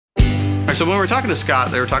right, so when we were talking to Scott,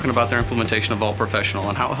 they were talking about their implementation of Vault Professional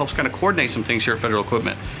and how it helps kind of coordinate some things here at Federal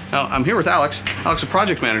Equipment. Now, I'm here with Alex. Alex, a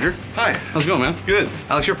project manager. Hi. How's it going, man? Good.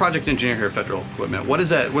 Alex, you're a project engineer here at Federal Equipment. What does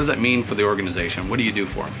that mean for the organization? What do you do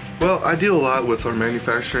for them? Well, I deal a lot with our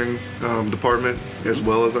manufacturing department as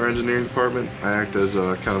well as our engineering department. I act as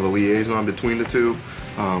kind of a liaison between the two.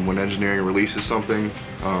 When engineering releases something,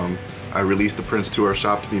 I release the prints to our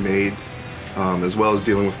shop to be made. As well as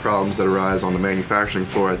dealing with problems that arise on the manufacturing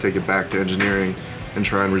floor, I take it back to engineering and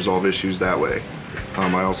try and resolve issues that way.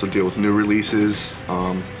 I also deal with new releases,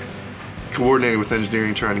 coordinating with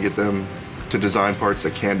engineering, trying to get them to design parts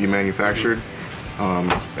that can be manufactured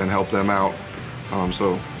and help them out.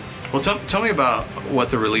 Well, tell me about what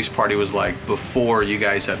the release party was like before you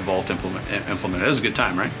guys had Vault implemented. It was a good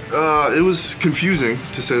time, right? It was confusing,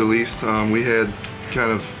 to say the least. We had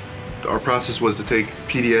our process was to take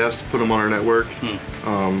PDFs, put them on our network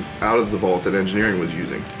out of the Vault that engineering was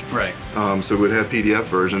using. Right. So we'd have PDF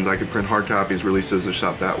versions. I could print hard copies, release those to the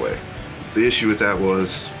shop that way. The issue with that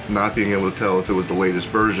was not being able to tell if it was the latest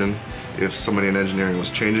version, if somebody in engineering was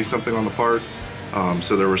changing something on the part.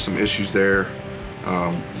 So there were some issues there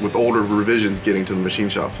with older revisions getting to the machine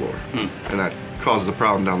shop floor. And that causes a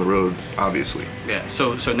problem down the road, obviously. Yeah,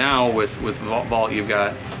 so now with Vault, you've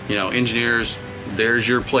got, engineers, there's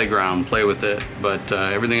your playground, play with it, but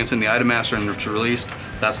everything that's in the item master and it's released,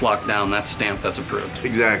 that's locked down, that's stamped, that's approved.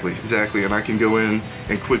 Exactly, and I can go in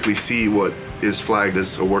and quickly see what is flagged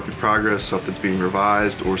as a work in progress, stuff that's being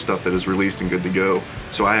revised, or stuff that is released and good to go.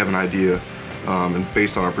 So I have an idea, and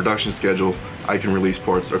based on our production schedule, I can release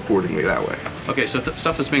parts accordingly that way. Okay, so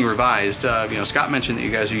stuff that's being revised, Scott mentioned that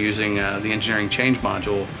you guys are using the engineering change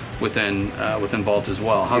module within Vault as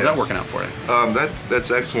well. How's that working out for you?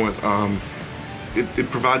 That's excellent.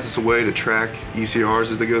 It provides us a way to track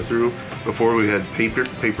ECRs as they go through. Before we had paper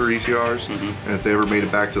ECRs, and if they ever made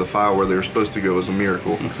it back to the file where they were supposed to go, it was a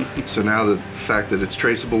miracle. So now the fact that it's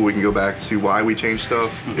traceable, we can go back and see why we changed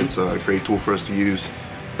stuff. It's a great tool for us to use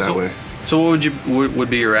that way. So what would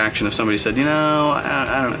be your reaction if somebody said,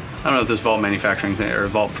 I don't know if this Vault manufacturing thing or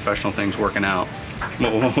Vault professional thing's working out?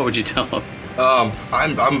 What would you tell them?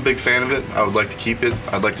 I'm a big fan of it. I would like to keep it.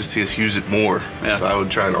 I'd like to see us use it more. Yeah. So I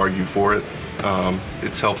would try and argue for it.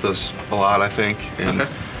 It's helped us a lot, I think, and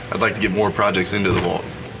I'd like to get more projects into the Vault.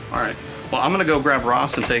 All right. Well, I'm going to go grab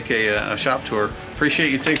Ross and take a shop tour.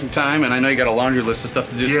 Appreciate you taking time, and I know you got a laundry list of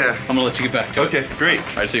stuff to do. Yeah. So I'm going to let you get back to it. Okay, great.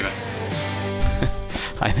 All right, see you, man.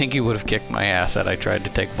 I think he would have kicked my ass had I tried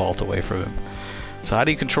to take Vault away from him. So how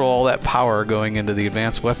do you control all that power going into the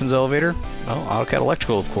advanced weapons elevator? Well, AutoCAD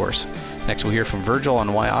Electrical, of course. Next we'll hear from Virgil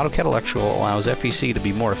on why AutoCAD Electrical allows FEC to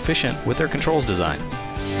be more efficient with their controls design.